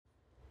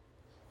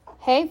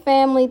Hey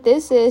family,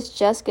 this is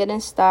Just Getting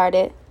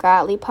Started,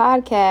 Godly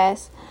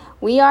Podcast.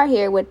 We are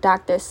here with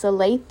Dr.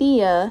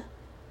 Salathia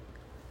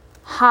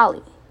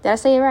Holly. Did I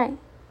say it right?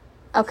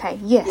 Okay,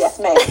 yes. Yes,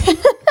 ma'am.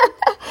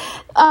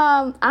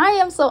 I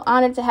am so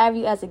honored to have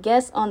you as a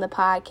guest on the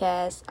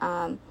podcast.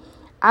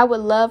 I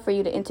would love for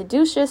you to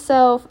introduce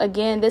yourself.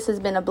 Again, this has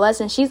been a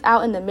blessing. She's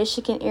out in the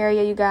Michigan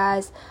area, you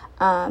guys,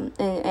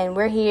 and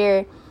we're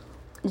here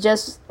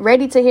just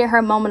ready to hear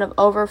her moment of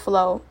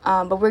overflow.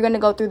 But we're going to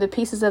go through the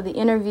pieces of the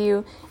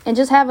interview and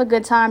just have a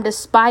good time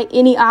despite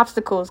any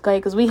obstacles, okay?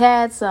 Because we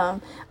had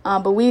some,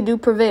 but we do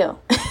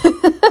prevail.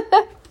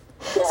 Yeah.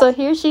 So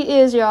here she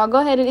is, y'all. Go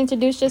ahead and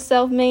introduce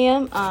yourself,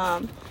 ma'am.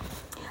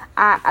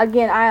 I am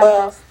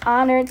just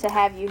honored to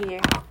have you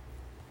here.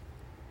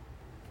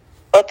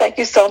 Well, thank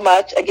you so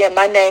much. Again,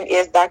 my name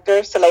is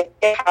Dr.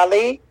 Salathia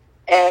Holly,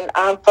 and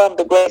I'm from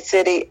the great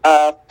city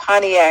of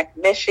Pontiac,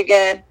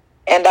 Michigan.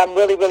 And I'm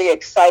really, really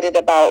excited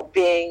about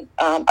being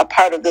a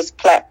part of this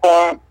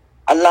platform,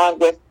 along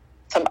with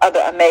some other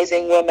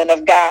amazing women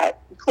of God,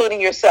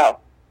 including yourself.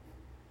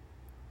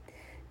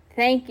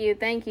 Thank you.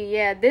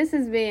 Yeah, this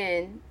has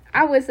been,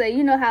 I would say,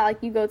 you know how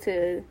like you go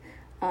to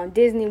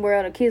Disney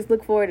World or kids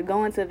look forward to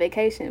going to a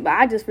vacation. But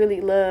I just really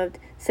loved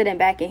sitting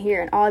back and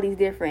hearing all these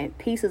different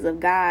pieces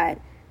of God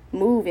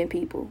move in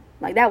people.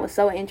 Like, that was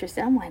so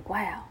interesting. I'm like,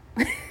 wow,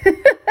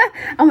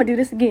 I'm going to do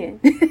this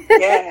again.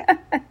 Yeah.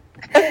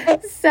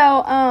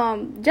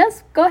 So,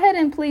 just go ahead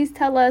and please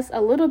tell us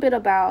a little bit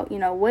about,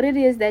 what it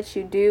is that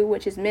you do,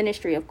 which is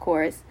ministry, of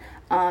course,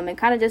 and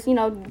kind of just,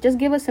 just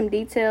give us some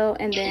detail.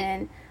 And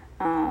then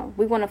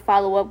we want to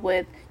follow up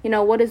with,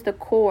 what is the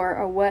core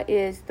or what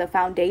is the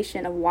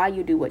foundation of why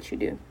you do what you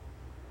do?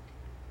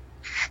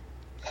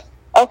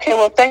 Okay,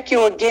 well, thank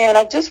you again.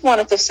 I just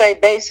wanted to say,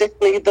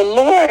 basically, the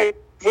Lord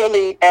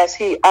really, as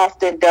he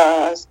often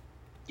does,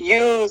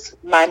 used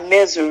my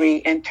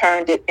misery and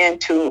turned it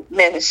into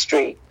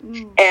ministry.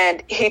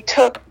 And he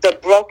took the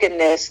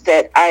brokenness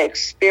that I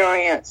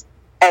experienced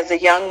as a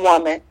young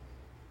woman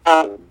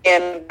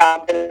in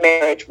a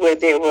marriage where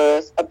there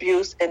was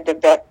abuse and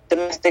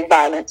domestic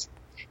violence,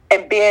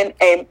 and being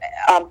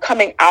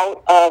coming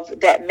out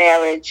of that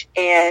marriage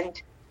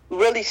and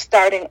really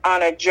starting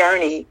on a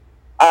journey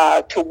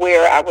to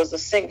where I was a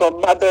single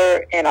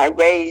mother, and I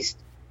raised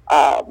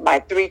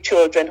my 3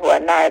 children who are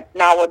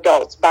now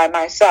adults by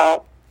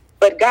myself.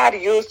 But God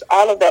used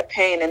all of that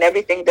pain and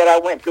everything that I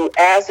went through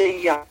as a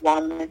young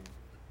woman,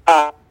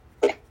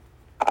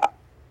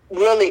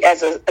 really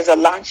as a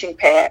launching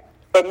pad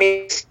for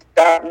me to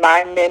start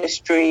my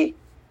ministry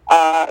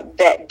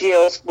that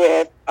deals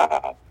with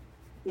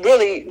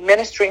really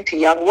ministering to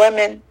young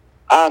women,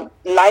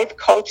 life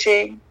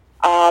coaching,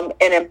 and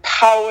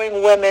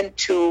empowering women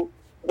to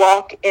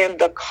walk in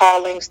the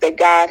callings that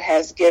God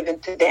has given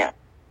to them.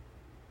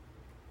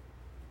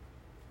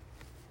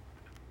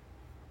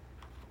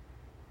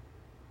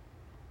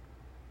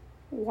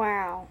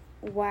 Wow.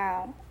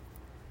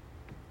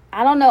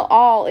 I don't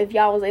know if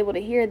y'all was able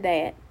to hear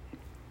that,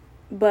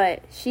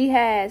 but she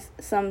has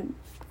some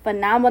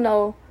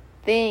phenomenal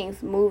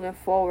things moving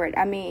forward.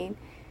 I mean,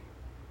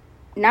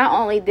 not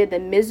only did the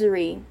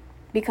misery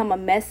become a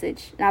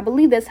message, and I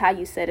believe that's how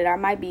you said it. I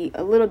might be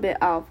a little bit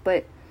off,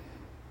 but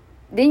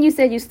then you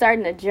said you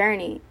started a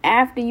journey.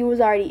 After you was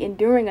already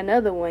enduring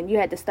another one, you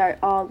had to start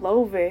all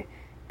over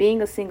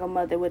being a single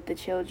mother with the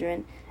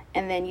children.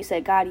 And then you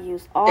said God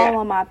used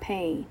all of my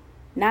pain.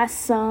 Not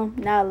some,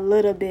 not a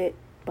little bit,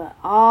 but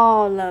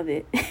all of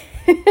it.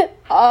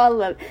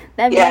 All of it.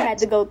 That means I had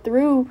to go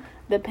through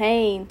the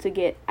pain to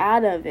get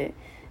out of it.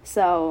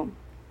 So,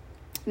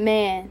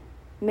 man,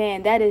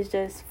 that is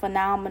just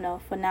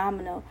phenomenal.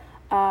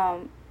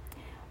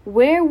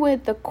 Where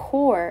would the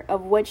core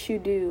of what you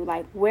do,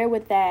 like, where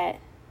would that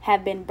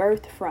have been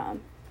birthed from?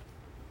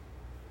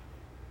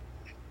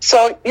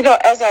 So,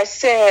 as I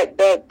said,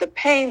 the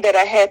pain that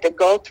I had to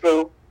go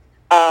through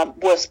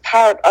was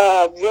part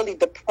of really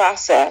the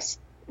process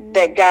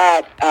that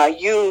God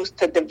used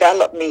to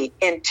develop me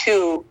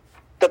into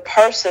the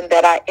person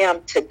that I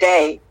am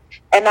today.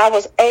 And I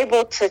was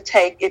able to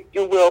take, if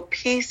you will,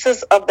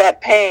 pieces of that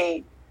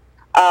pain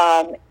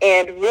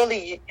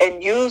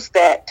and use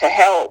that to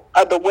help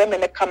other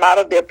women to come out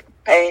of their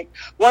pain.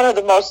 One of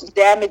the most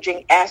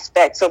damaging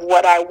aspects of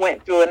what I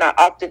went through, and I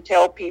often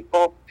tell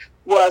people,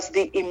 was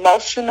the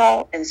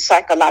emotional and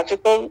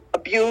psychological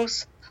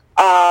abuse.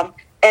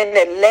 And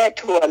it led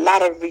to a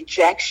lot of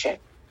rejection.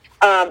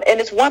 And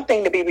it's one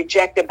thing to be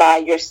rejected by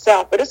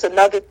yourself, but it's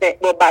another thing,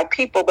 by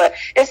people, but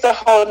it's a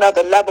whole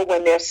nother level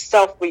when there's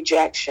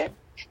self-rejection.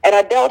 And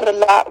I dealt a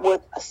lot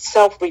with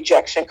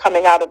self-rejection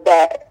coming out of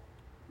that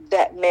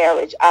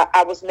marriage.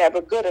 I was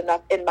never good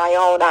enough in my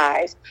own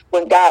eyes.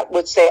 When God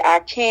would say, I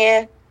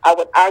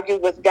would argue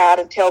with God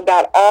and tell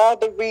God all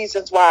the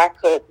reasons why I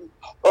couldn't,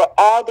 or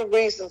all the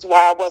reasons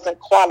why I wasn't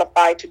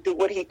qualified to do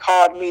what he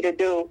called me to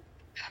do.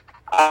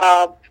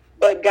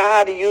 But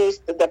God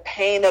used the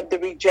pain of the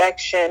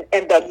rejection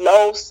and the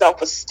low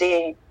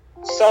self-esteem.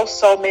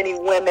 So many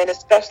women,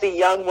 especially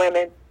young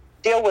women,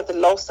 deal with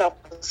low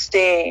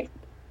self-esteem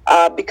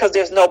because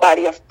there's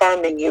nobody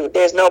affirming you.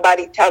 There's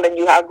nobody telling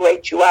you how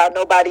great you are,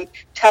 nobody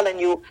telling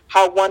you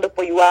how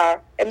wonderful you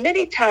are. And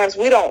many times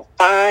we don't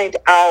find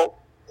out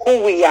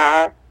who we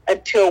are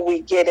until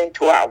we get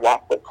into our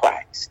walk with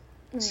Christ.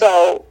 Mm-hmm.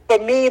 So for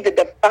me, the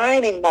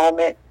defining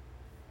moment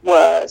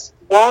was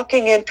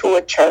walking into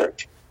a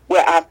church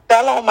where I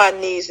fell on my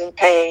knees in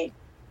pain,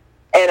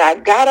 and I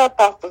got up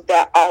off of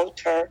that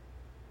altar,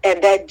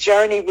 and that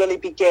journey really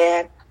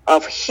began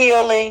of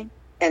healing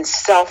and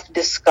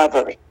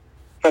self-discovery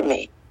for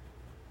me.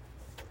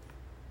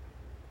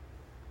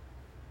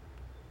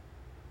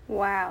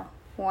 Wow.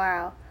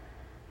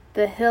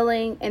 The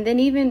healing, and then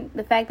even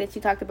the fact that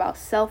you talked about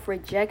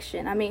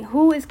self-rejection. I mean,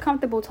 who is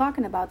comfortable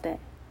talking about that?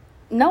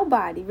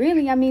 Nobody,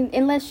 really. I mean,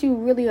 unless you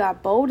really are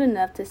bold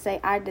enough to say,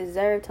 I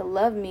deserve to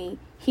love me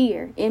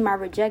here in my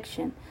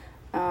rejection.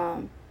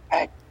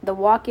 The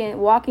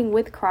walking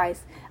with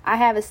Christ. I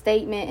have a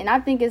statement, and I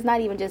think it's not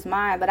even just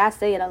mine, but I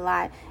say it a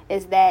lot,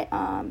 is that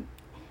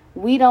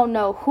we don't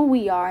know who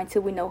we are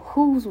until we know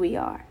whose we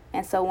are.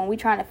 And so when we're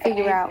trying to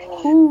figure out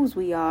whose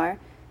we are,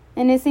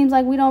 and it seems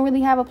like we don't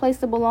really have a place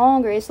to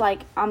belong, or it's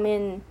like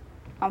I'm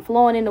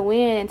flowing in the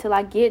wind until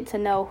I get to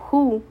know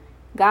who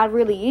God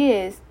really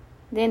is,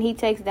 then he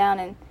takes down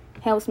and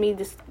helps me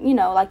just,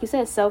 like you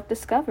said,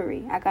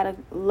 self-discovery. I got to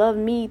love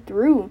me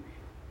through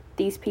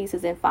these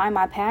pieces and find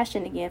my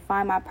passion again,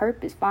 find my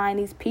purpose, find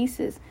these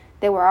pieces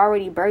that were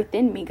already birthed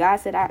in me. God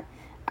said,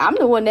 I'm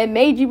the one that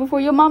made you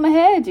before your mama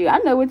had you. I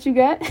know what you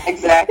got.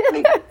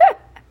 Exactly.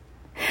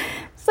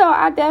 So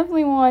I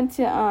definitely want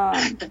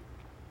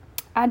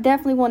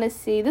to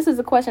see, this is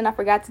a question I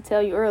forgot to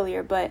tell you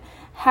earlier, but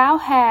how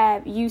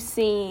have you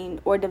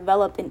seen or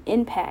developed an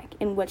impact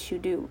in what you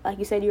do? Like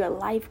you said, you're a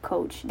life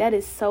coach. That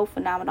is so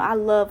phenomenal. I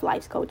love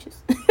life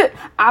coaches.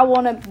 I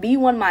want to be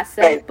one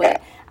myself,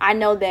 but I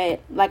know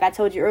that, like I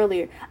told you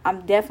earlier,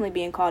 I'm definitely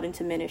being called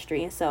into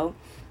ministry. And so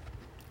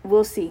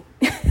we'll see.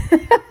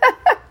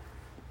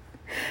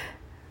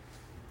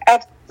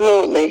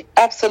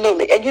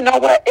 Absolutely. And you know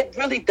what? It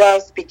really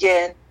does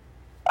begin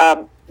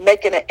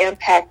making an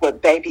impact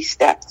with baby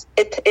steps.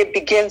 It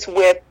begins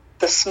with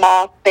the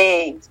small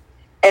things.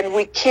 And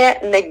we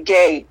can't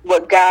negate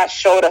what God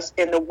showed us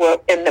in the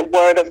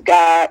Word of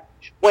God.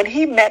 When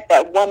he met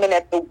that woman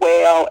at the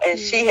well, and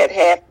she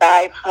had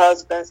 5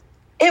 husbands,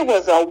 it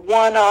was a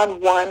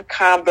one-on-one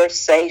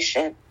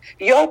conversation.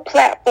 Your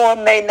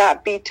platform may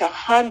not be to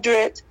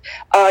hundreds.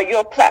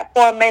 Your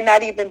platform may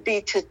not even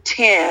be to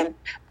 10.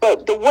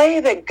 But the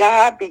way that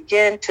God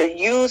began to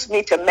use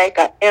me to make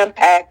an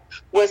impact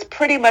was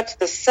pretty much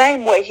the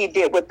same way he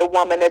did with the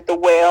woman at the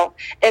well.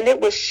 And it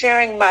was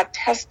sharing my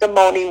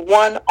testimony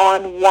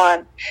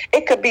one-on-one.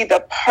 It could be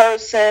the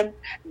person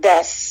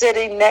that's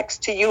sitting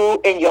next to you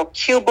in your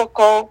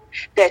cubicle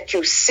that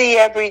you see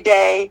every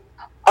day,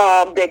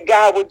 that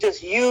God would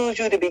just use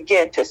you to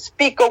begin to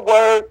speak a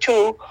word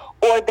to,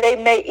 or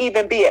they may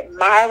even be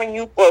admiring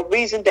you for a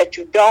reason that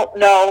you don't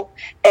know,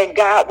 and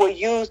God will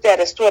use that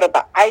as sort of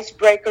an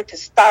icebreaker to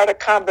start a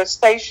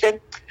conversation.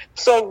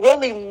 So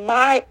really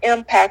my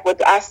impact, where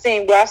I've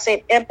seen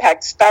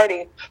impact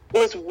starting,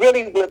 was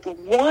really with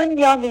one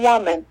young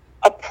woman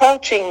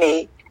approaching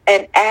me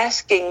and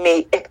asking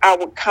me if I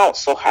would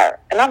counsel her.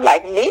 And I'm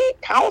like, me?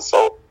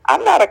 Counsel?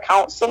 I'm not a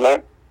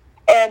counselor.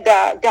 And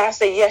God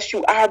said, yes,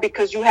 you are,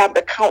 because you have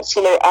the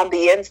counselor on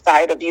the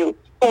inside of you,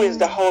 who is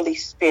the Holy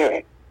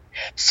Spirit.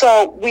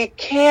 So we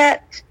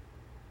can't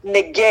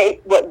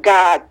negate what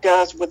God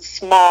does with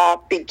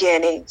small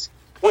beginnings,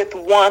 with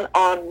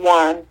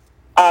one-on-one,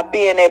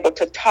 being able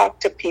to talk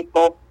to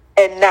people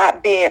and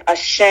not being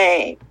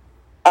ashamed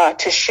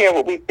to share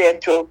what we've been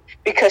through,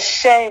 because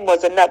shame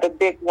was another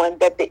big one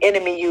that the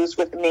enemy used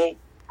with me.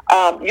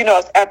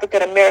 As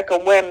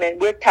African-American women,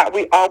 we're taught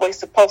we always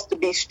supposed to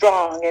be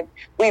strong, and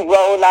we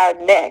roll our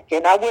neck,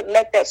 and I wouldn't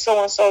let that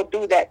so-and-so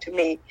do that to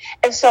me.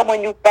 And so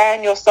when you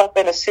find yourself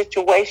in a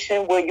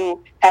situation where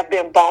you have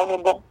been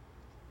vulnerable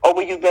or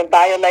where you've been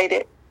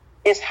violated,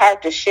 it's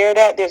hard to share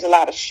that. There's a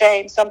lot of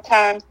shame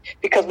sometimes,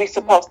 because we're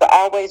supposed to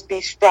always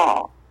be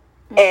strong.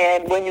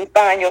 And when you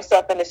find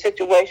yourself in a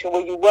situation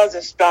where you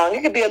wasn't strong,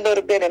 it could be a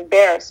little bit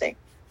embarrassing.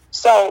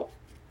 So,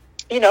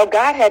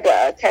 God had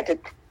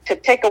to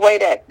take away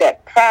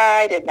that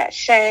pride and that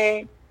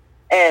shame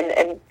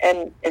and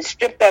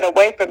strip that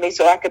away from me,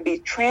 so I could be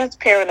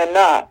transparent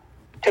enough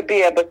to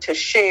be able to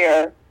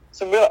share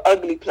some real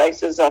ugly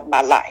places of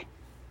my life.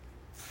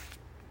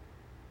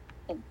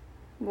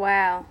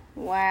 Wow.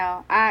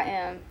 I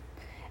am.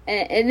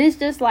 And it's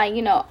just like,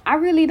 I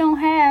really don't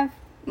have,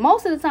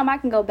 most of the time I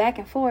can go back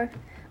and forth.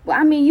 But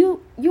I mean,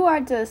 you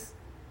are just,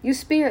 you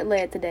spirit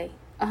led today,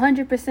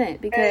 100%,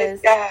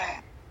 because,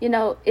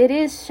 it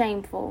is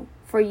shameful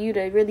for you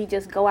to really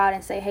just go out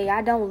and say, hey,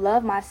 I don't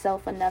love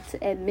myself enough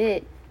to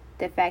admit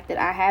the fact that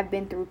I have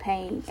been through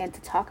pain, and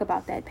to talk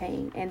about that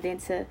pain, and then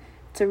to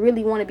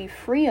really want to be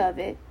free of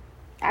it.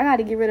 I got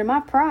to get rid of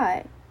my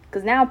pride,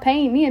 because now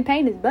me and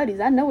pain is buddies.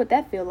 I know what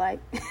that feel like.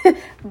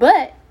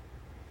 But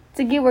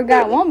to get where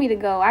God want me to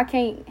go, I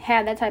can't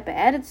have that type of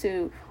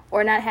attitude,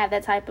 or not have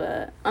that type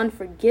of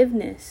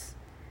unforgiveness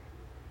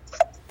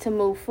to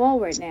move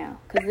forward now.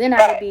 Because then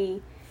I would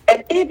be...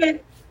 And even...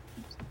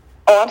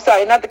 Oh, I'm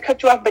sorry, not to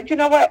cut you off, but you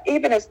know what?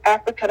 Even as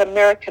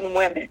African-American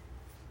women,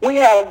 we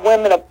have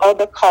women of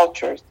other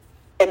cultures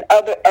and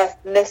other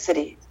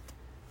ethnicities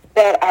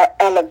that are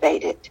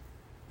elevated.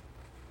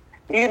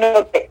 You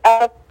know, they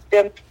elevate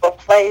them to a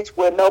place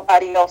where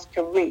nobody else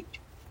can reach.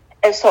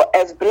 And so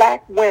as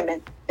Black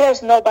women,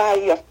 there's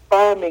nobody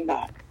affirming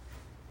us.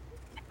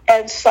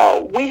 And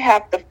so we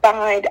have to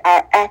find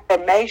our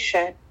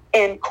affirmation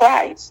in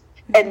Christ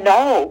and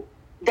know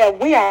that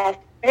we are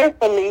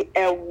fearfully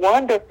and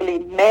wonderfully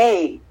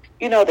made.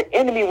 You know, the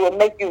enemy will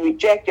make you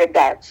reject your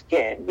dark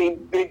skin,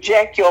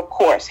 reject your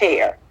coarse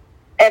hair.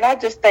 And I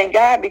just thank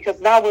God, because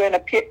now we're in a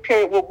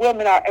period where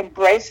women are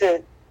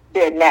embracing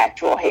their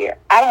natural hair.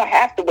 I don't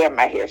have to wear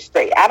my hair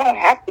straight. I don't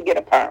have to get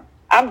a perm.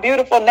 I'm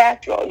beautiful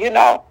natural, you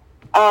know.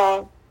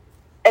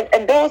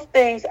 And those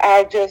things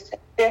are just,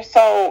 they're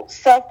so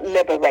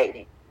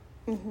self-liberating.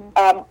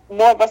 More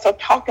of us are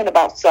talking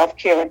about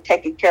self-care and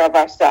taking care of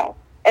ourselves.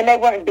 And they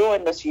weren't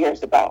doing this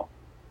years ago.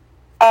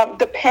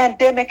 The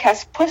pandemic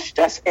has pushed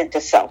us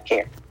into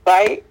self-care,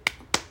 right?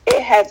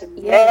 It has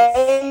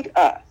made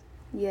us,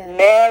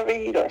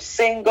 married or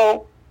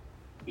single.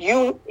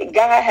 You've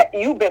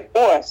been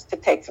forced to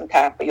take some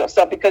time for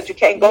yourself because you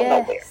can't go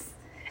nowhere.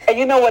 And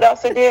you know what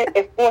else it did?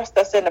 It forced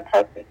us into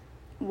purpose.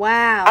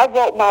 Wow. I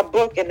wrote my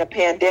book in the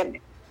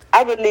pandemic.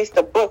 I released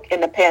a book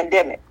in the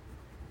pandemic.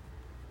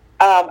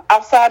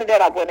 Outside of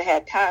that, I wouldn't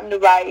have had time to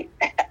write.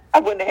 I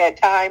wouldn't have had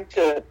time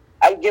to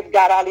give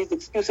God all these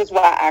excuses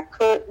why I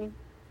couldn't.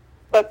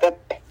 But the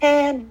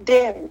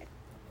pandemic,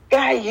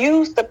 God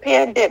used the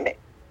pandemic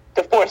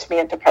to force me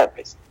into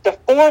purpose, to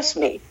force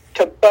me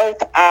to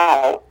birth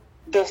out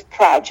this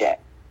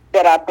project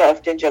that I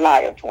birthed in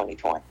July of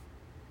 2020.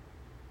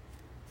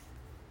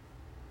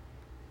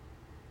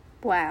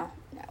 Wow.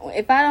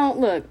 If I don't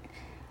look,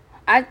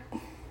 I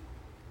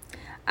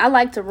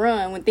like to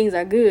run when things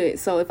are good.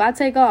 So if I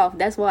take off,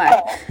 that's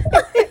why.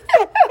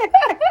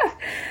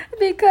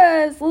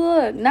 Because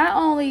look, not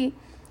only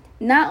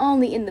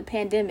in the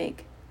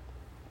pandemic,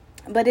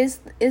 but it's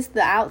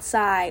the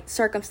outside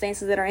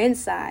circumstances that are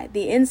inside.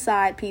 The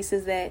inside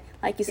pieces that,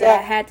 like you said,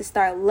 I had to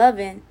start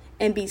loving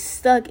and be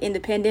stuck in the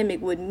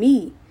pandemic with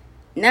me.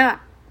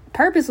 Now,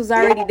 purpose was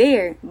already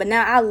there, but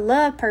now I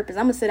love purpose.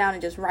 I'm going to sit down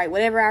and just write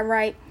whatever I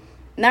write.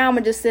 Now I'm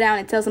going to just sit down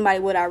and tell somebody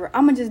what I wrote.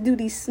 I'm going to just do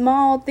these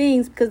small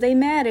things because they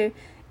matter.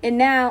 And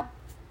now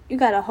you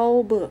got a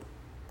whole book.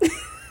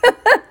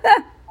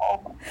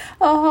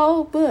 A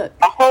whole book.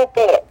 A whole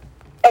book.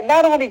 And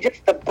not only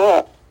just the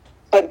book,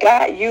 but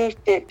God used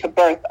it to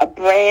birth a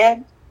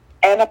brand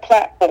and a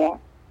platform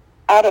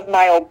out of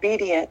my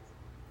obedience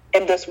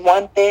in this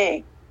one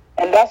thing.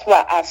 And that's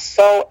why I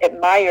so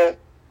admire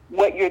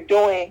what you're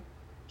doing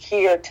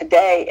here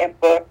today, and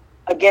for,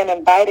 again,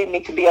 inviting me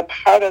to be a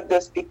part of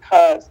this,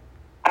 because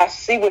I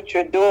see what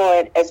you're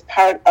doing as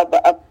part of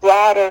a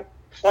broader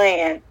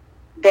plan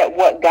that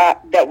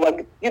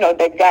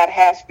God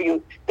has for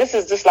you. This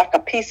is just like a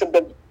piece of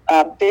the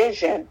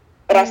vision,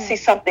 but I see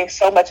something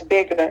so much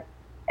bigger.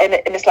 And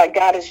it's like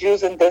God is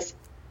using this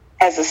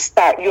as a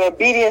start. Your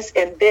obedience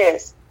in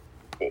this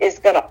is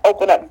going to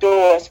open up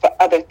doors for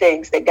other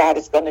things that God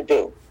is going to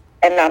do.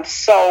 And I'm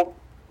so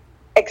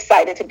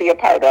excited to be a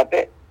part of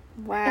it.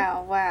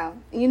 Wow.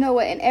 You know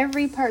what? And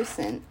every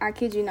person, I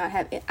kid you not,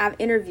 I've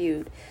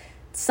interviewed,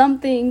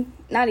 something,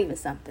 not even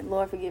something,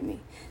 Lord forgive me,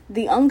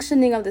 the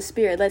unctioning of the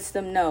Spirit lets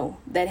them know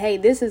that, hey,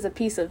 this is a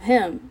piece of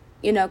Him.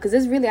 You know, because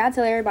it's really, I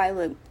tell everybody,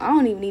 look, I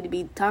don't even need to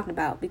be talking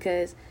about,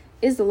 because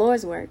it's the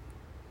Lord's work.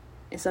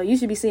 And so you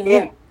should be seeing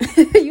Him.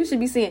 You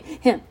should be seeing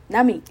Him,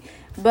 not me.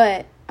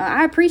 But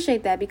I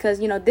appreciate that, because,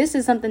 you know, this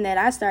is something that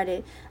I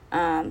started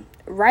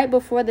right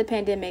before the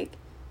pandemic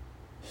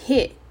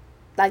hit.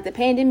 Like, the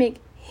pandemic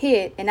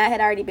hit, and I had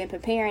already been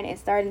preparing and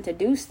starting to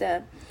do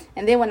stuff.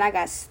 And then when I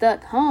got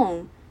stuck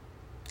home,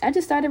 I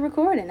just started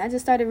recording. I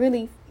just started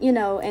really, you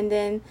know, and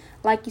then,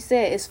 like you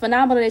said, it's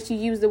phenomenal that you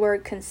use the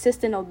word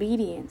consistent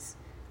obedience,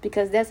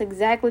 because that's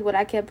exactly what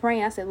I kept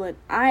praying. I said, look,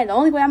 the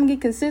only way I'm going to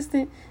get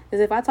consistent is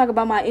if I talk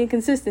about my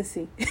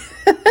inconsistency.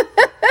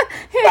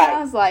 And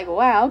I was like,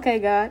 wow, okay,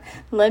 God,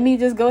 let me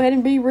just go ahead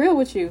and be real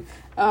with you.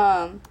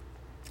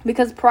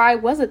 Because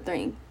pride was a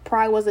thing.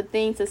 Pride was a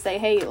thing to say,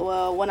 hey,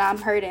 well, when I'm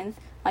hurting,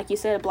 like you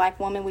said, a Black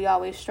woman, we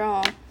always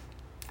strong.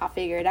 I'll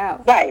figure it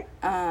out. Right.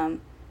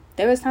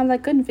 There was times I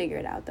couldn't figure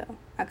it out, though.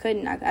 I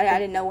couldn't. I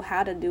didn't know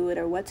how to do it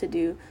or what to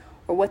do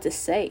or what to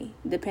say,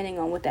 depending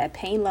on what that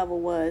pain level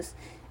was.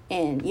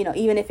 And, you know,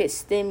 even if it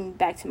stemmed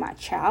back to my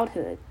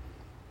childhood,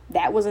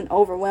 that was an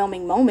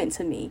overwhelming moment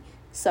to me.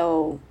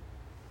 So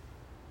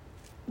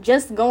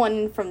just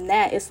going from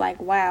that, it's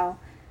like, wow,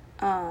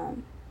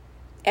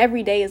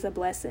 every day is a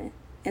blessing.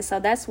 And so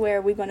that's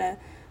where we're going to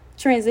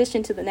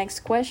transition to the next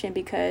question,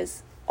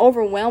 because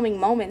overwhelming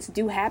moments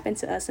do happen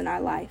to us in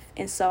our life.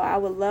 And so I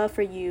would love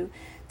for you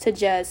to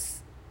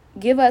just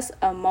give us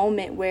a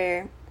moment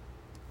where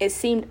it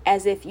seemed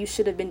as if you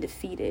should have been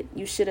defeated.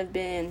 You should have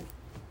been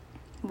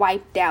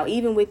wiped out,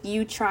 even with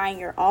you trying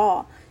your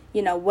all.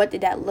 You know, what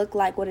did that look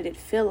like? What did it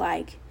feel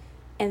like?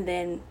 and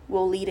then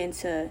will lead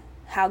into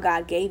how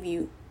God gave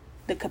you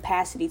the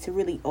capacity to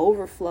really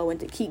overflow and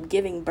to keep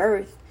giving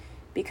birth,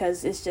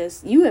 because it's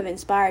just, you have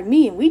inspired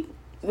me, and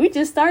we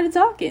just started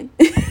talking.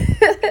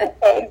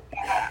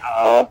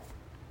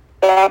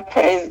 Oh,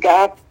 praise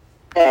God.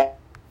 That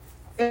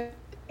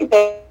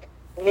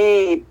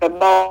me the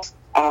most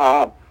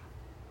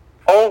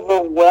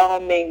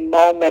overwhelming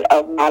moment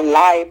of my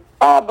life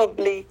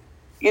probably,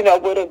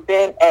 would have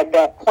been at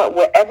that point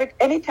where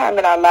any time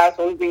in our lives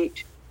when we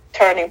reach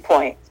turning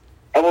points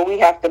and when we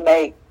have to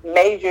make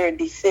major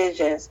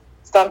decisions,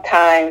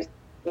 sometimes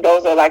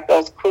those are like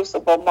those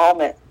crucible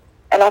moments.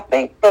 And I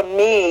think for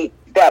me,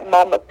 that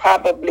moment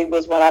probably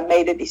was when I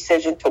made a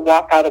decision to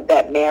walk out of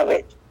that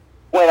marriage.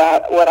 When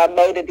I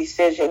made a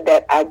decision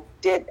that I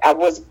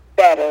was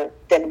better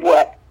than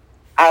what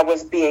I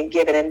was being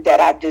given, and that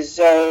I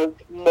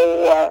deserved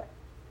more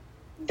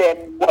than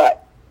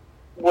what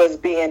was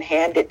being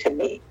handed to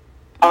me.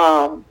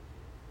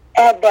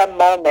 At that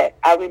moment,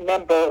 I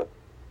remember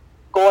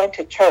going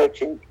to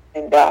church and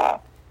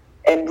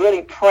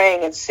really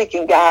praying and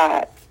seeking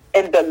God,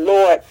 and the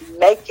Lord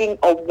making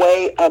a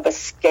way of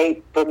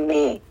escape for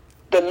me.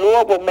 The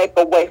Lord will make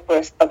a way for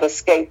us of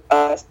escape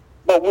us,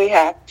 but we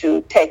have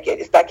to take it.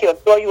 It's like He'll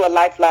throw you a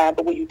lifeline,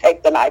 but will you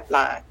take the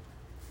lifeline?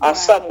 Right.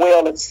 Some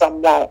will and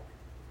some won't.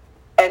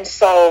 And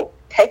so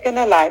taking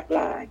a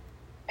lifeline,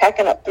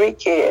 packing up 3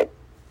 kids,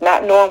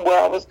 not knowing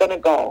where I was going to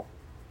go,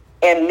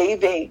 and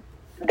leaving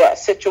that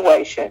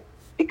situation,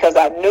 because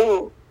I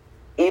knew,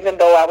 even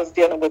though I was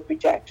dealing with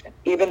rejection,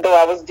 even though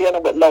I was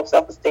dealing with low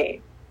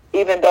self-esteem,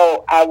 even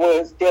though I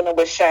was dealing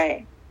with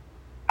shame,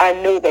 I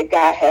knew that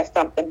God had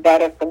something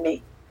better for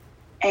me.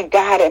 And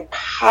God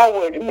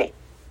empowered me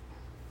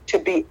to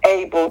be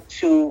able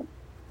to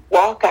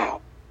walk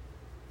out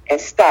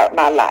and start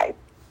my life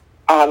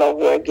all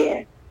over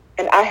again.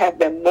 And I have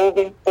been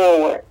moving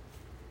forward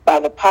by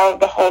the power of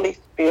the Holy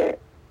Spirit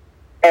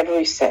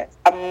ever since.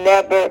 I've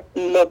never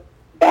looked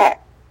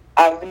back.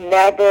 I've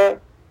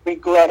never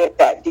regretted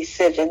that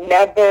decision,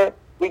 never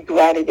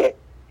regretted it.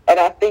 And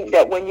I think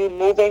that when you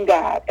move in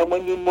God, and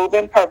when you move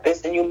in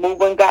purpose, and you move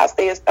when God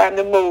says it's time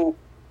to move,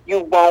 you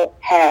won't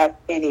have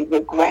any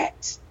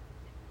regrets.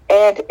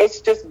 And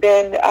it's just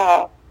been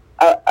a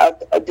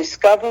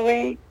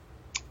discovery,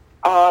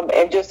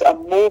 and just a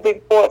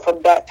moving forward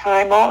from that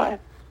time on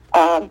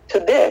to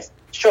this.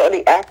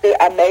 Shortly after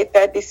I made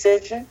that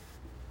decision,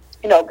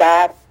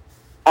 God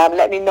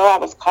let me know I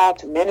was called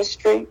to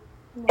ministry.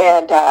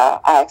 And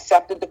I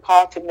accepted the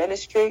call to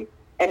ministry,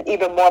 and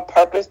even more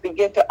purpose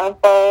began to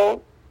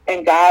unfold.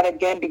 And God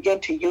again began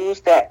to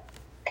use that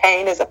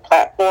pain as a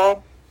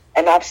platform.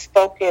 And I've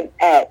spoken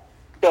at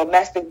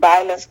domestic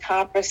violence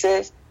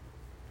conferences,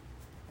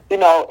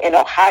 in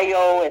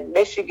Ohio and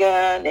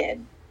Michigan,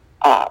 and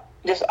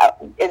just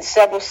in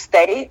several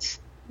states.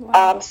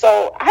 Wow.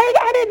 So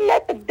I didn't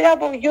let the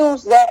devil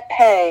use that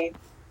pain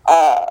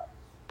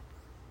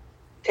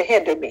to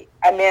hinder me.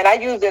 I mean,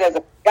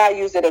 God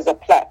used it as a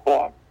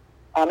platform.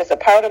 It's a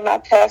part of my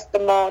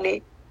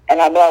testimony,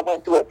 and I know I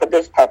went through it for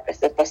this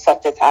purpose and for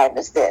such a time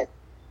as this.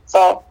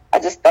 So I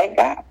just thank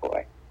God for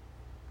it.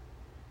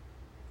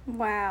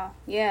 Wow.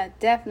 Yeah,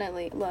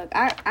 definitely. Look,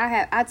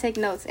 I take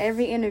notes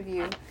every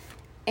interview,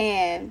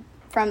 and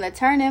from the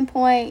turning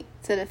point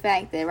to the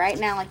fact that right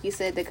now, like you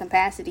said, the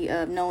capacity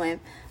of knowing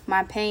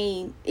my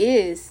pain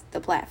is the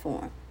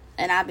platform.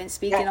 And I've been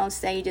speaking on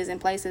stages and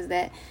places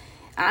that,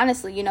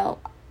 honestly,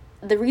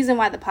 the reason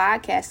why the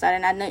podcast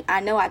started, and I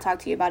know I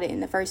talked to you about it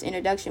in the first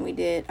introduction we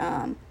did,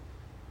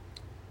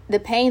 the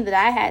pain that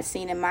I had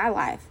seen in my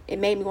life, it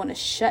made me want to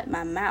shut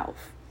my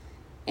mouth.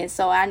 And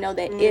so I know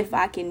that if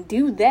I can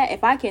do that,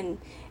 if I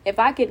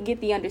could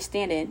get the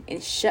understanding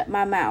and shut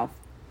my mouth,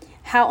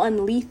 how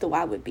unlethal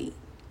I would be,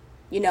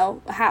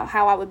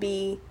 how I would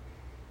be,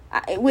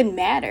 it wouldn't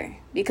matter,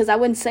 because I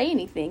wouldn't say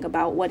anything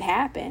about what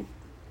happened.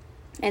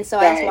 And so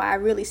that's why I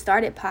really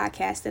started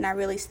podcasting. I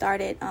really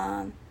started,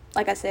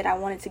 like I said, I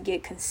wanted to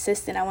get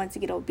consistent. I wanted to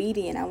get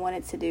obedient. I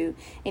wanted to do,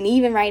 and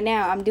even right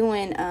now I'm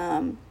doing,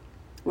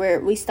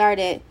 where we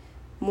started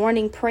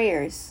morning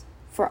prayers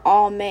for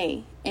all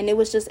May. And it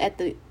was just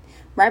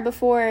right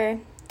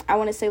before, I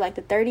want to say like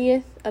the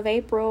 30th of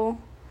April,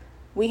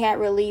 we had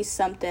released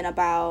something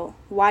about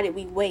why did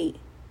we wait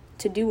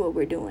to do what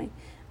we're doing.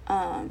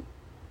 And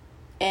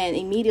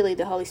immediately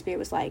the Holy Spirit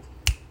was like,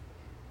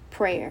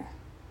 prayer.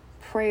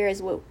 Prayer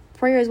is what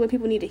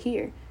people need to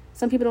hear.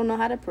 Some people don't know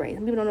how to pray.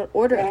 Some people don't know the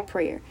order of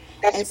prayer.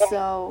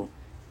 So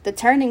the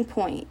turning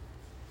point,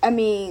 I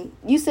mean,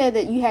 you said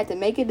that you had to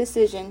make a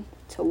decision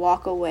to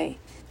walk away.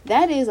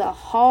 That is a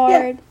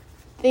hard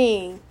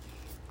thing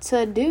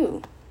to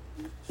do.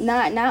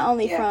 Not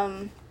only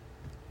from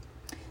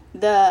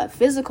the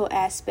physical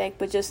aspect,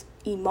 but just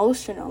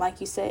emotional. Like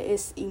you said,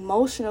 it's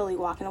emotionally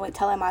walking away,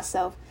 telling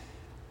myself,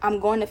 I'm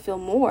going to feel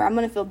more. I'm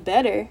going to feel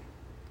better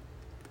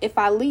if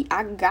I leave.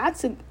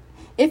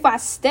 If I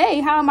stay,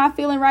 how am I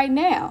feeling right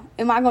now?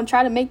 Am I going to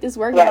try to make this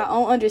work with my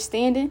own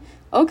understanding?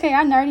 Okay,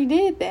 I already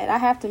did that. I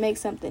have to make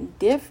something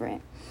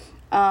different.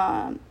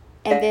 And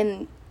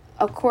then,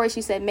 of course,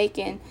 you said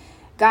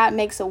God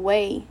makes a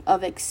way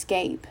of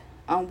escape.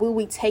 Will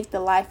we take the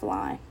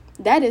lifeline?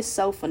 That is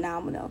so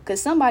phenomenal. Because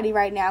somebody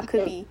right now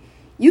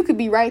you could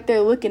be right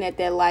there looking at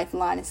that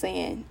lifeline and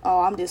saying,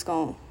 oh, I'm just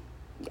going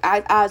to,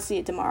 I'll see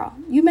it tomorrow.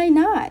 You may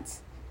not.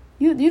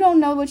 You don't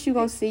know what you're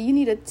going to see. You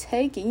need to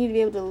take it. You need to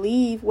be able to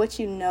leave what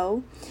you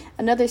know.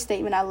 Another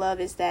statement I love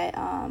is that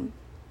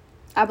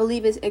I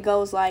believe it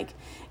goes like,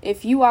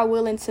 if you are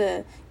willing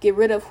to get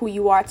rid of who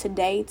you are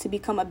today to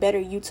become a better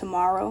you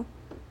tomorrow,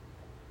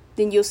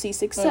 then you'll see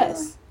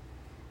success.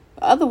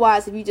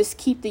 Otherwise, if you just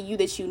keep the you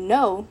that you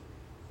know,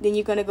 then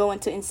you're going to go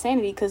into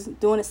insanity, because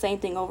doing the same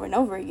thing over and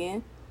over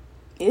again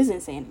is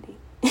insanity.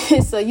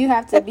 So you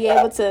have to be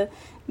able to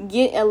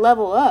get a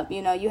level up.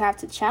 You know, you have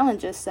to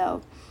challenge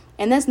yourself.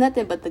 And that's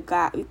nothing but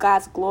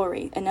God's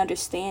glory and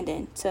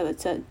understanding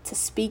to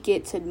speak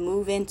it, to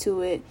move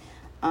into it.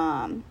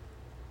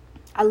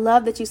 I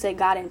love that you say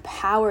God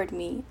empowered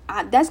me.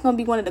 That's going to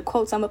be one of the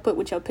quotes I'm going to put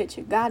with your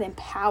picture. God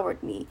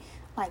empowered me.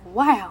 Like,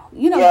 wow,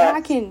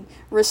 God can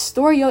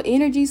restore your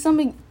energy.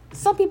 Some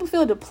people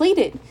feel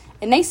depleted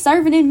and they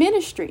serving in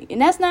ministry. And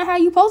that's not how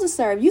you're supposed to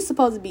serve. You're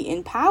supposed to be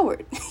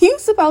empowered. You're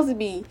supposed to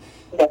be.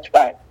 That's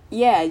right.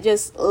 Yeah,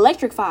 just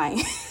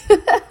electrifying.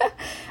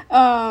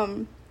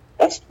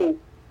 That's true.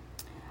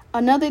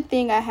 Another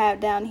thing I have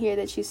down here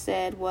that you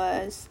said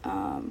was,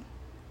 I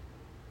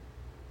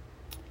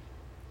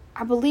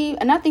believe,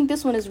 and I think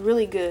this one is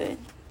really good,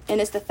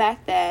 and it's the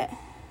fact that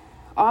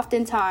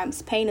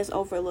oftentimes pain is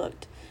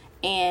overlooked,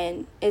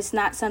 and it's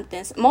not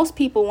something, most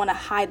people want to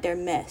hide their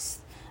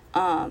mess,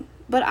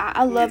 but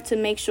I love to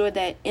make sure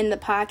that in the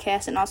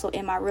podcast and also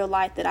in my real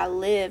life that I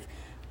live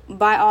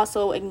by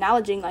also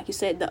acknowledging, like you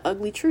said, the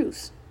ugly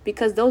truths,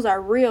 because those are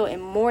real,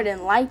 and more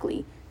than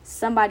likely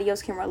somebody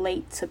else can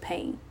relate to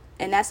pain,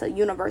 and that's a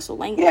universal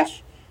language. Yeah.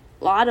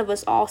 A lot of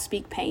us all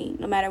speak pain,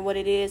 no matter what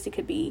it is. It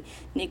could be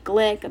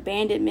neglect,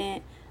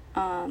 abandonment.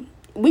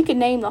 We could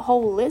name the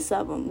whole list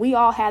of them. We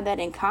all have that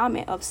in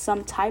common, of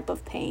some type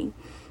of pain.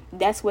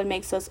 That's what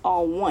makes us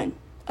all one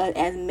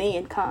as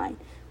mankind.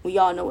 We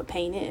all know what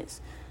pain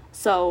is.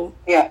 So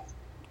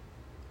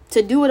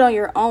to do it on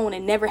your own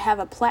and never have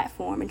a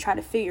platform and try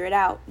to figure it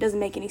out doesn't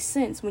make any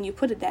sense when you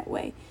put it that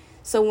way.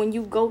 So when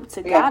you go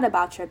to God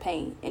about your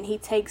pain and he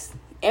takes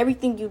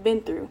everything you've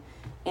been through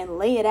and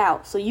lay it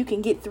out so you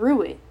can get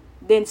through it,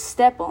 then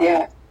step on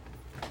it.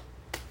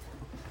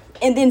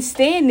 And then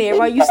stand there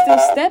while you're still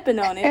stepping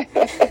on it.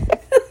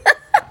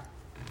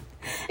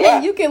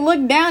 And you can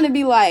look down and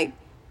be like,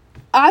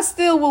 I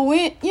still will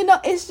win.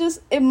 It's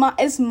just,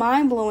 it's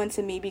mind-blowing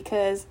to me,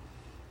 because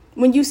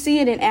when you see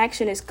it in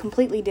action, it's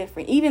completely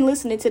different. Even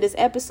listening to this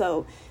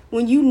episode,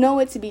 when you know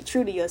it to be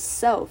true to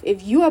yourself,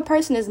 if you're a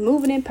person that's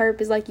moving in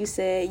purpose, like you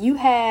said, you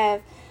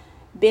have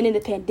been in the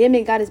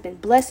pandemic, God has been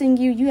blessing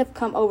you. You have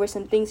come over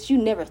some things you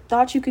never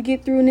thought you could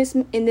get through in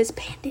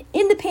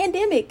the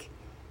pandemic.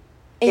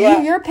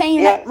 And your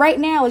pain right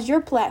now is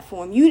your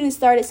platform. You didn't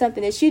start at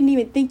something that you didn't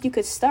even think you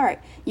could start.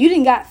 You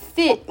didn't got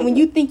fit when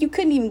you think you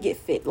couldn't even get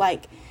fit.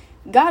 Like,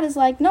 God is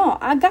like, no,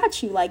 I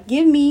got you. Like,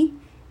 he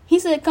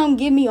said, come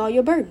give me all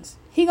your burdens.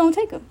 He gonna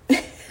take them.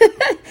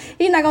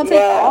 He's not gonna take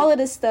all of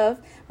this stuff,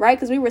 right?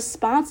 Because we're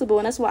responsible.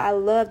 And that's why I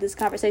love this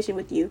conversation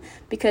with you,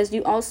 because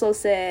you also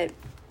said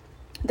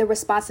the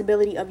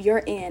responsibility of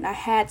your end. I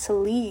had to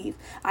leave.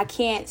 I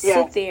can't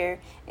sit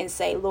there and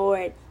say,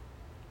 Lord,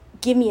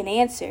 give me an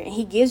answer. And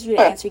he gives you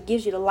the answer,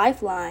 gives you the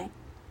lifeline,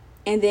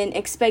 and then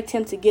expect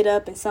him to get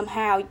up and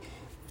somehow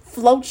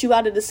float you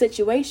out of the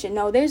situation.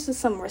 No, there's just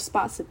some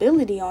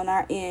responsibility on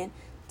our end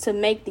to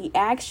make the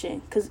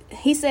action. Because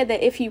he said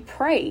that if you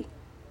pray,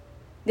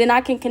 then I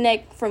can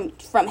connect from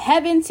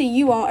heaven to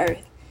you on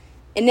earth.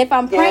 And if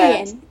I'm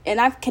praying and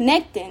I'm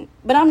connecting,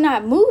 but I'm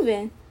not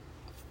moving,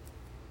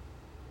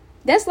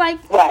 that's like,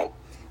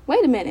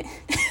 wait a minute.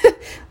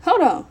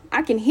 Hold on.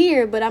 I can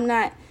hear, but I'm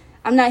not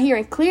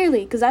hearing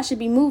clearly, because I should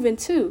be moving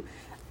too.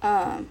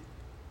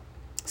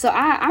 So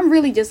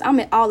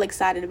I'm all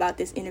excited about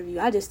this interview.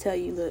 I just tell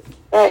you, look,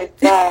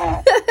 I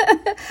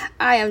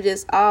am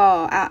just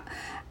I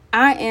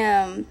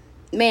am,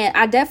 man,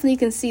 I definitely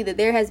can see that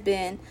there has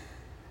been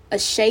a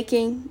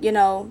shaking,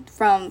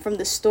 from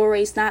the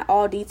stories. Not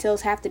all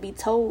details have to be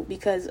told,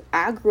 because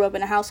I grew up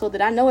in a household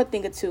that I know a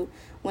thing or two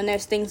when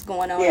there's things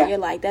going on and you're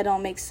like, that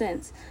don't make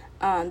sense.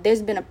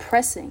 There's been a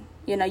pressing,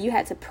 you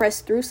had to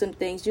press through some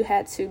things. You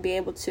had to be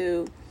able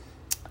to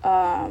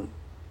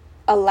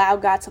allow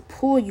God to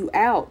pull you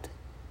out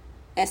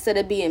instead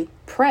of being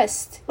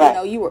pressed.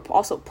 You were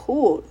also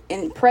pulled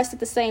and pressed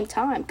at the same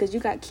time, because you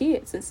got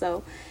kids. And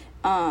so,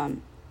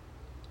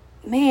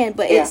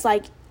 it's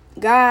like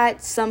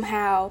God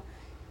somehow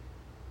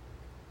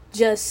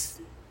it's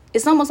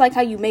almost like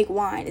how you make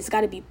wine. It's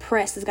got to be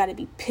pressed. It's got to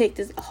be picked.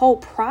 It's a whole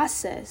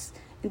process.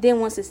 And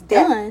then once it's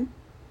done,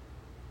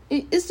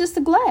 it's just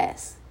a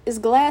glass. It's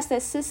glass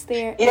that sits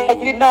there.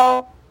 I'm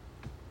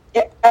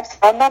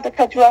not to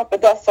cut you off,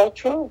 but that's so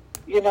true.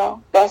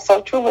 That's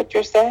so true what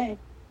you're saying.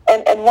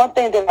 And one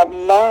thing that I've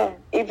learned,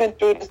 even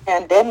through this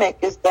pandemic,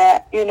 is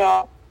that,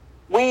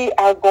 we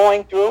are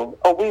going through,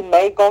 or we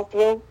may go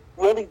through,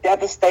 really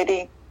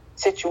devastating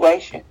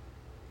situation.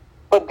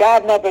 But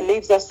God never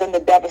leaves us in the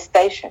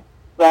devastation,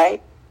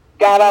 right?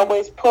 God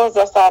always pulls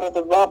us out of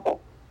the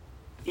rubble.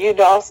 You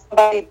know,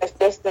 somebody that's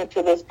listening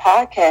to this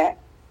podcast,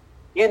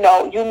 you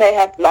know, you may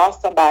have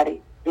lost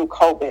somebody through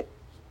COVID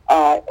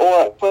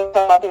or for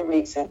some other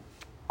reason.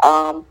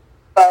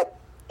 But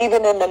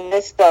even in the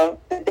midst of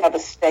the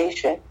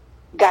devastation,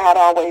 God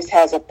always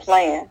has a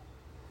plan.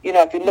 You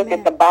know, if you look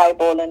at the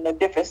Bible and the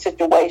different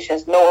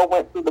situations, Noah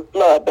went through the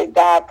flood, but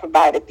God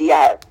provided the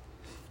ark.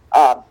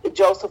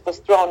 Joseph was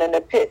thrown in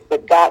the pit,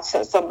 but God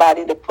sent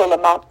somebody to pull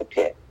him out the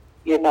pit.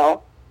 You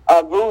know,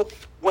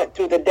 Ruth went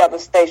through the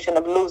devastation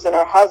of losing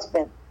her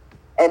husband,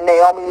 and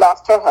Naomi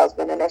lost her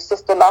husband, and her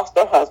sister lost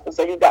her husband.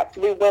 So you got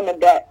 3 women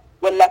that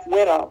were left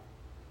widows.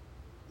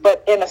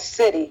 But in a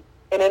city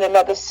and in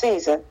another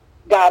season,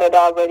 God had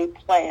already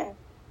planned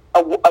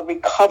a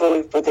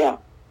recovery for them.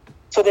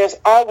 So there's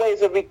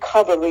always a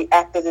recovery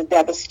after the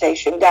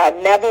devastation.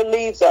 God never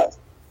leaves us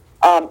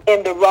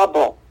in the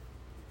rubble,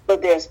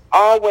 but there's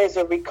always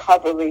a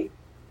recovery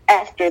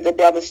after the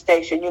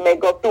devastation. You may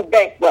go through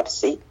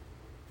bankruptcy,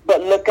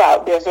 but look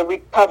out, there's a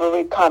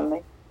recovery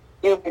coming.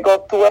 You may go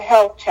through a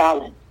health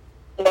challenge.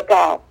 Look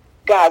out,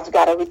 God's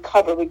got a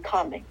recovery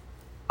coming.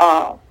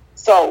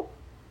 So,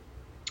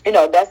 you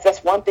know,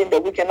 that's one thing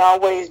that we can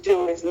always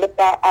do is lift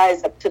our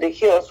eyes up to the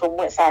hills from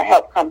whence our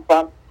help comes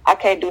from. I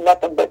can't do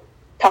nothing but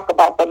talk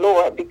about the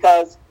Lord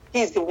because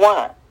he's the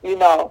one, you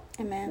know,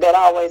 Amen. That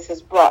always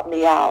has brought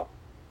me out.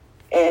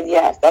 And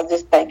yes, I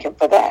just thank him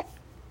for that.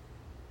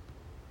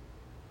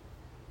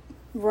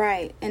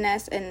 Right.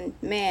 And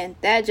man,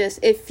 that just,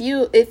 it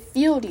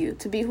fueled you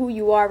to be who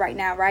you are right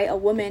now, right? A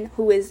woman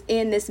who is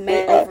in this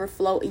May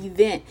Overflow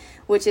event,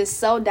 which is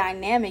so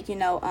dynamic. You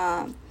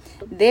know,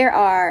 there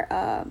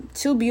are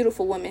 2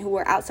 beautiful women who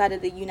were outside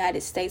of the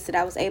United States that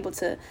I was able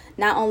to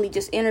not only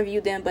just interview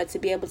them, but to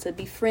be able to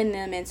befriend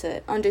them and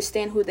to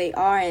understand who they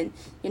are. And,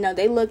 you know,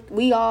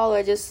 we all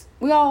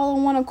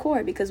on one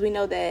accord because we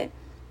know that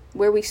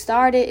where we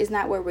started is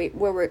not where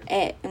we're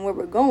at, and where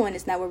we're going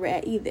is not where we're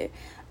at either.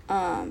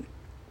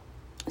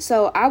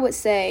 So I would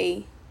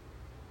say,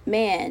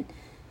 man,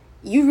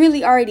 you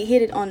really already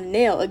hit it on the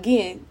nail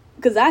again.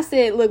 Because I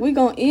said, look, we're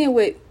going to end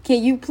with,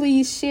 can you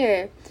please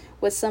share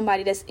with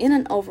somebody that's in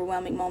an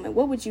overwhelming moment?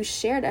 What would you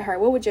share to her?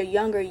 What would your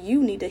younger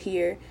you need to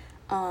hear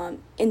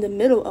in the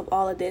middle of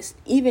all of this?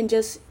 Even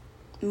just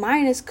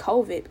minus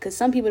COVID, because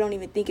some people don't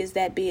even think it's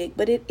that big,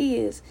 but it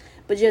is.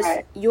 But just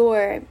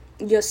your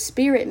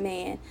spirit,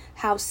 man,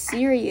 how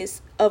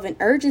serious of an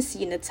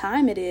urgency and the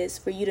time it is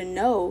for you to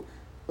know,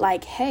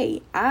 like,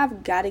 hey,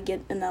 I've got to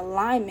get in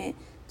alignment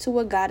to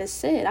what God has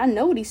said. I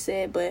know what he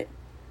said, but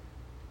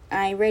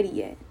I ain't ready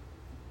yet.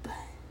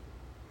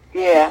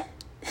 Yeah.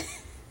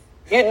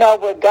 You know,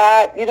 where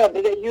God, you know,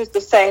 they use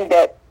the saying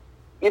that,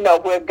 you know,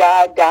 where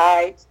God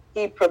guides,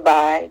 he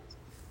provides.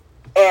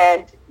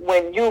 And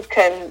when you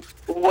can,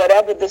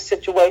 whatever the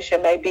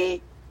situation may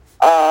be,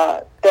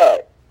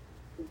 that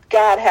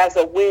God has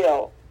a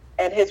will,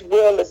 and his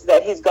will is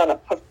that he's going to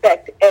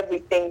perfect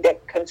everything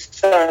that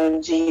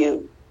concerns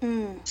you.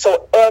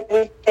 So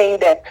everything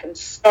that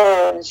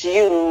concerns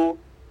you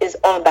is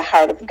on the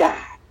heart of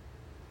God.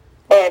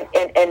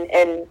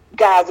 And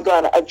God's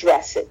going to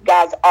address it.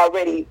 God's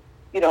already,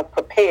 you know,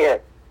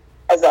 prepared,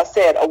 as I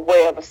said, a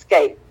way of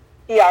escape.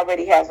 He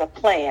already has a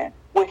plan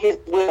with his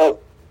will.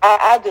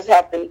 I just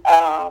have to,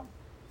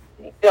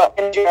 you know,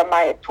 in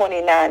Jeremiah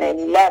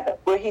 29:11,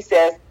 where he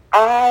says,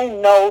 I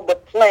know the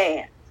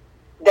plan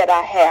that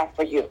I have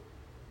for you,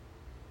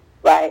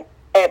 right?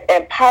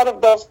 And part of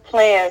those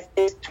plans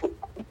is to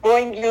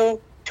bring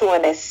you to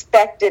an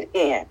expected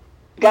end.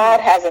 God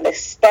has an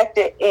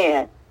expected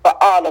end for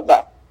all of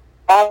us.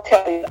 I'll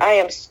tell you, I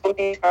am so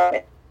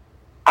determined.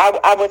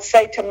 I would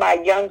say to my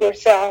younger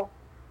self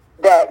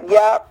that,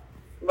 yep,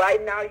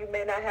 right now you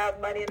may not have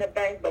money in the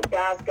bank, but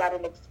God's got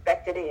an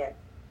expected end.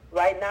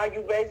 Right now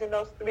you're raising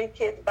those 3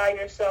 kids by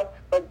yourself,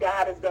 but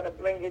God is going to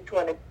bring you to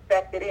an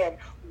expected end.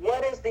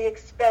 What is the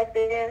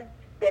expected end?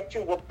 That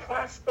you will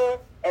prosper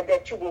and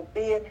that you will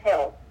be in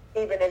health,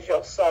 even as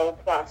your soul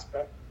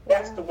prosper.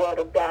 That's the word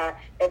of God,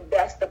 and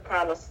that's the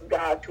promise of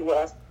God to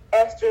us.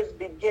 Esther's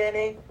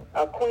beginning,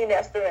 Queen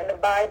Esther in the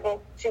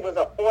Bible, she was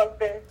an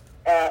orphan.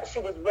 She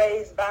was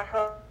raised by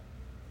her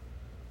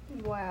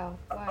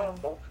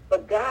uncle.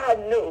 But God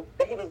knew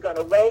that he was going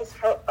to raise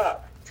her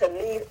up to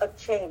lead a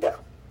kingdom.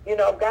 You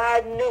know,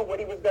 God knew what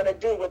he was going to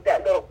do with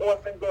that little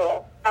orphan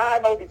girl.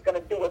 God knows what he's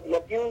going to do with the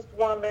abused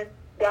woman.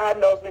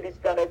 God knows what he's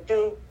going to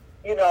do,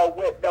 you know,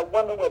 with the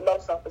woman with low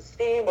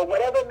self-esteem or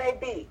whatever it may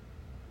be.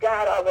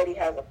 God already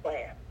has a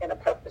plan and a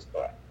purpose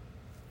for it.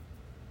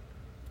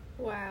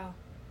 Wow.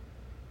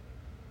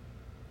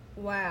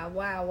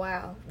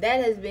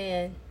 That has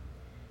been,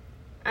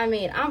 I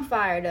mean, I'm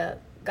fired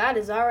up. God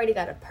has already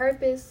got a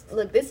purpose.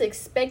 Look, this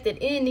expected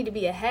end need to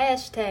be a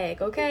hashtag,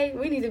 okay?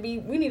 We need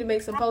to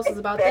make some posters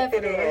about that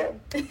for the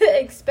room.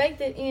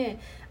 Expected end.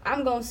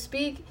 I'm going to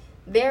speak,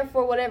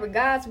 therefore, whatever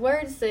God's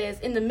word says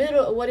in the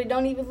middle of what it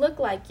don't even look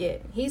like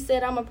yet. He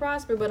said I'm a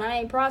prosper, but I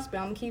ain't prosper.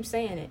 I'm going to keep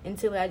saying it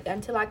until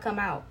I come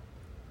out.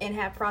 and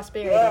have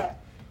prosperity. Yeah.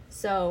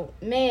 So,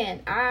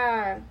 man,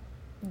 our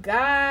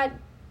God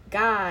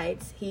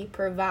guides, he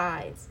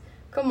provides.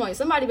 Come on,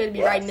 somebody better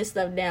be writing this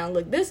stuff down.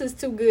 Look, this is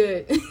too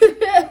good.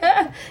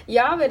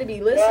 Y'all better be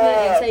listening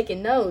and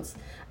taking notes.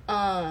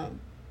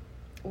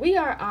 We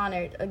are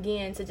honored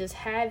again to just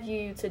have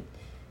you.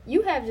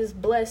 You have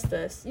just blessed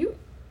us.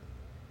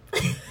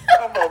 I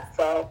hope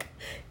so.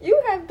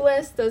 You have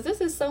blessed us. This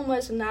is so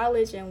much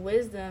knowledge and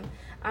wisdom.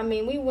 I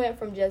mean, we went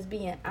from just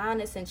being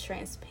honest and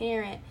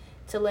transparent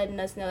to letting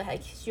us know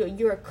that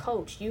you're a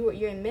coach, you're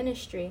in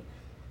ministry,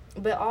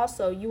 but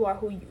also you are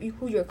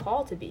who you're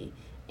called to be,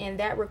 and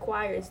that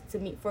requires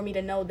for me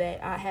to know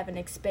that I have an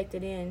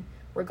expected end,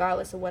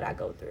 regardless of what I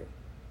go through.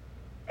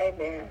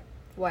 Amen.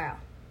 Wow,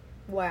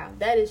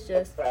 that is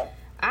just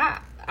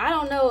I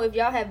don't know if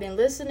y'all have been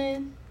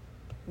listening,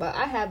 but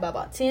I have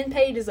about 10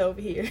 pages over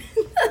here.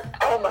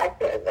 Oh my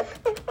goodness.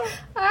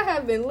 I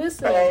have been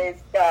listening.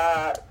 Praise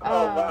God.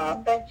 Oh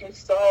wow. Thank you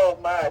so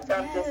much.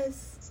 I'm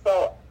just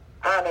so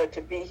honored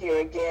to be here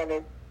again.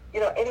 And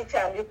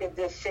anytime you can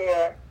just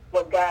share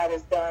what God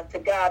has done, to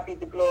God be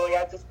the glory.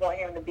 I just want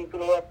him to be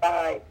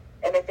glorified.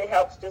 And if it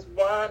helps just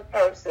one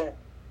person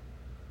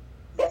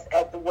that's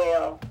at the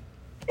well,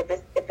 if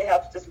it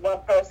helps just one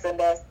person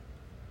that's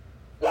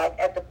like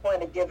at the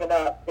point of giving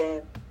up,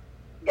 then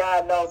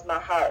God knows my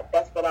heart.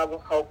 That's what I will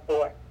hope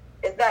for.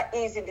 It's not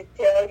easy to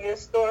tell your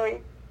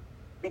story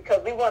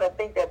because we want to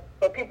think that,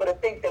 for people to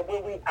think that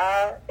where we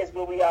are is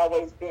where we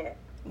always been.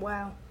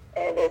 Wow.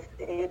 And it's,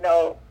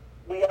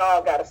 we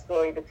all got a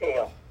story to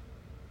tell.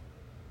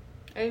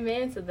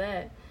 Amen to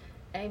that.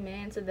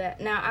 Amen to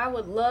that. Now, I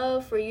would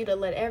love for you to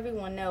let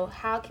everyone know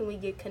how can we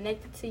get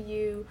connected to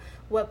you,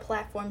 what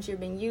platforms you've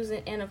been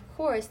using, and of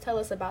course, tell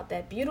us about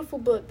that beautiful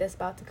book that's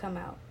about to come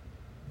out.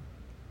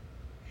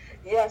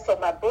 Yeah, so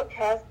my book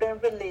has been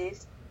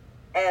released,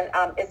 and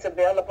it's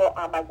available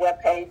on my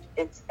webpage.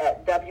 It's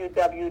at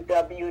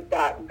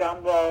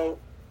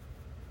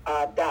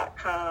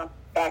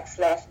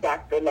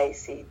www.gumroad.com/Dr.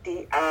 Lacey,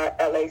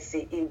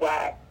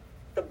 DRLACEY.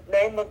 The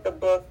name of the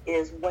book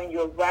is When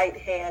Your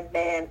Right-Hand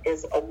Man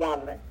is a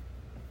Woman.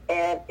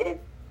 And it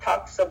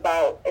talks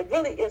about, it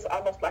really is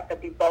almost like a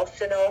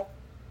devotional,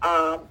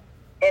 and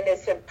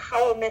it's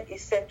empowerment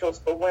essentials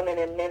for women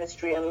in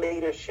ministry and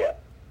leadership.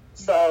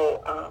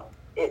 So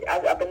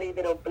I believe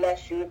it'll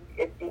bless you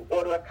if you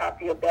order a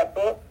copy of that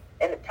book.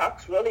 And it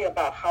talks really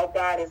about how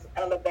God is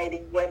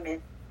elevating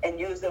women and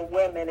using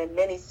women in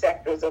many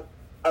sectors of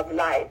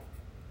life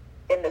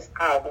in this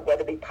hour,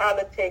 whether it be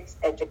politics,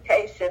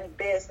 education,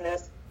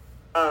 business.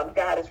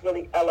 God is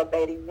really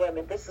elevating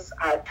women. This is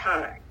our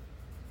time.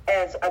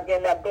 And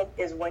again, that book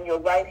is When Your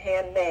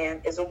Right-Hand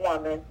Man is a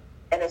Woman,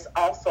 and it's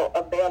also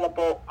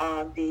available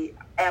on the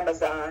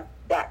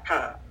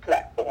Amazon.com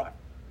platform.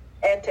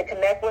 And to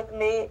connect with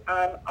me,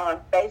 I'm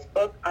on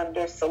Facebook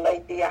under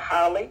Salathia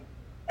Holly,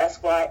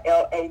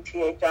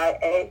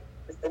 SYLATHIA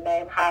is the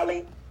name,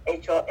 Holly,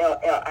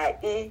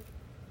 HOLLIE.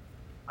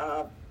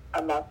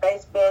 I'm on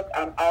Facebook.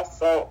 I'm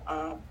also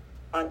on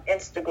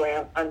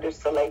Instagram under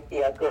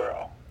Salathia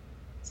Girl.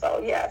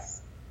 So,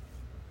 yes.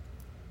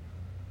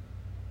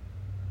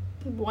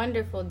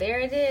 Wonderful. There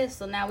it is.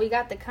 So now we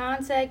got the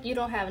contact. You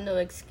don't have no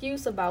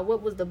excuse about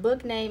what was the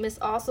book name. It's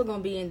also going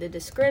to be in the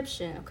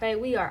description. Okay,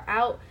 we are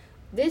out.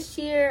 This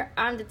year,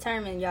 I'm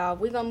determined, y'all.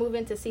 We're going to move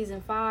into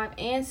season 5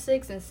 and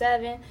 6 and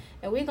 7.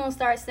 And we're going to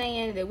start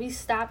saying that we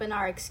stopping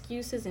our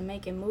excuses and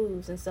making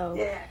moves. And so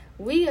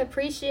we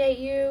appreciate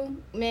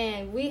you.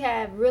 Man, we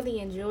have really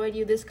enjoyed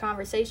you. This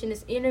conversation,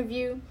 this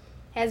interview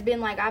has been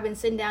like I've been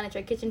sitting down at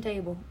your kitchen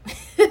table.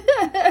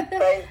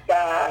 Praise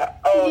God.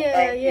 Oh,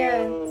 thank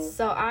you.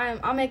 So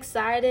I'm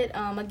excited.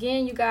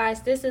 Again, you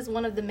guys, this is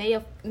one of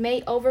the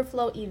May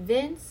Overflow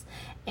events.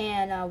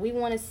 And we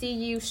want to see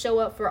you show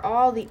up for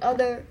all the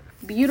other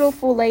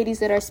beautiful ladies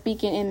that are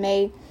speaking in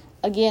May.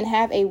 Again,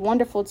 have a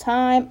wonderful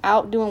time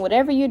out doing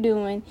whatever you're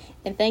doing.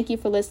 And thank you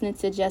for listening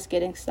to Just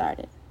Getting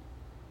Started.